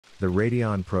The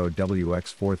Radeon Pro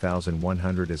WX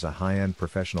 4100 is a high-end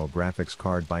professional graphics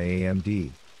card by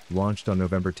AMD, launched on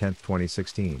November 10,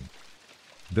 2016.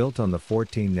 Built on the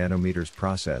 14nm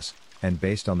process, and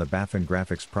based on the Baffin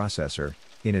graphics processor,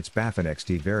 in its Baffin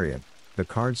XT variant, the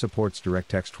card supports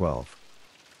DirectX 12.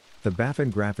 The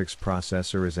Baffin graphics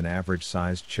processor is an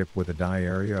average-sized chip with a die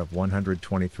area of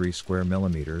 123 square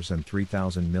millimeters and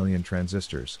 3000 million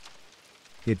transistors.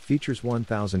 It features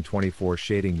 1024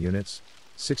 shading units,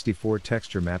 64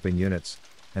 texture mapping units,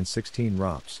 and 16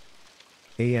 ROPs.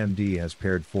 AMD has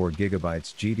paired 4GB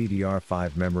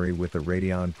GDDR5 memory with the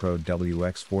Radeon Pro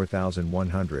WX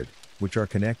 4100, which are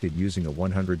connected using a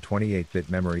 128-bit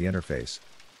memory interface.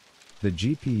 The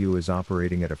GPU is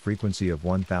operating at a frequency of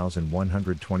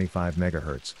 1125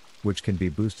 MHz, which can be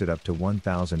boosted up to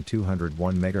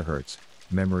 1201 MHz.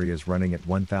 Memory is running at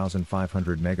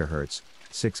 1500 MHz,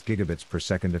 6 gigabits per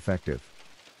second effective.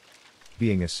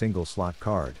 Being a single-slot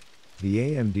card, the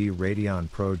AMD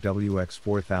Radeon Pro WX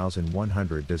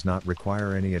 4100 does not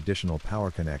require any additional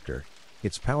power connector.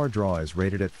 Its power draw is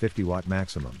rated at 50 watt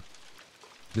maximum.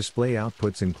 Display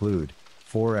outputs include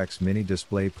 4x mini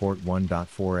DisplayPort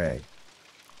 1.4a.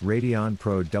 Radeon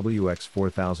Pro WX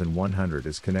 4100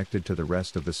 is connected to the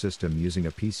rest of the system using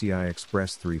a PCI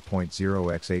Express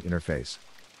 3.0x8 interface.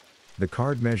 The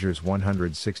card measures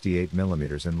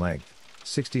 168mm in length,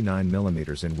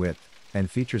 69mm in width, and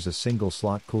features a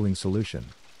single-slot cooling solution.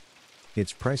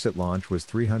 Its price at launch was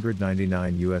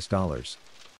 $399.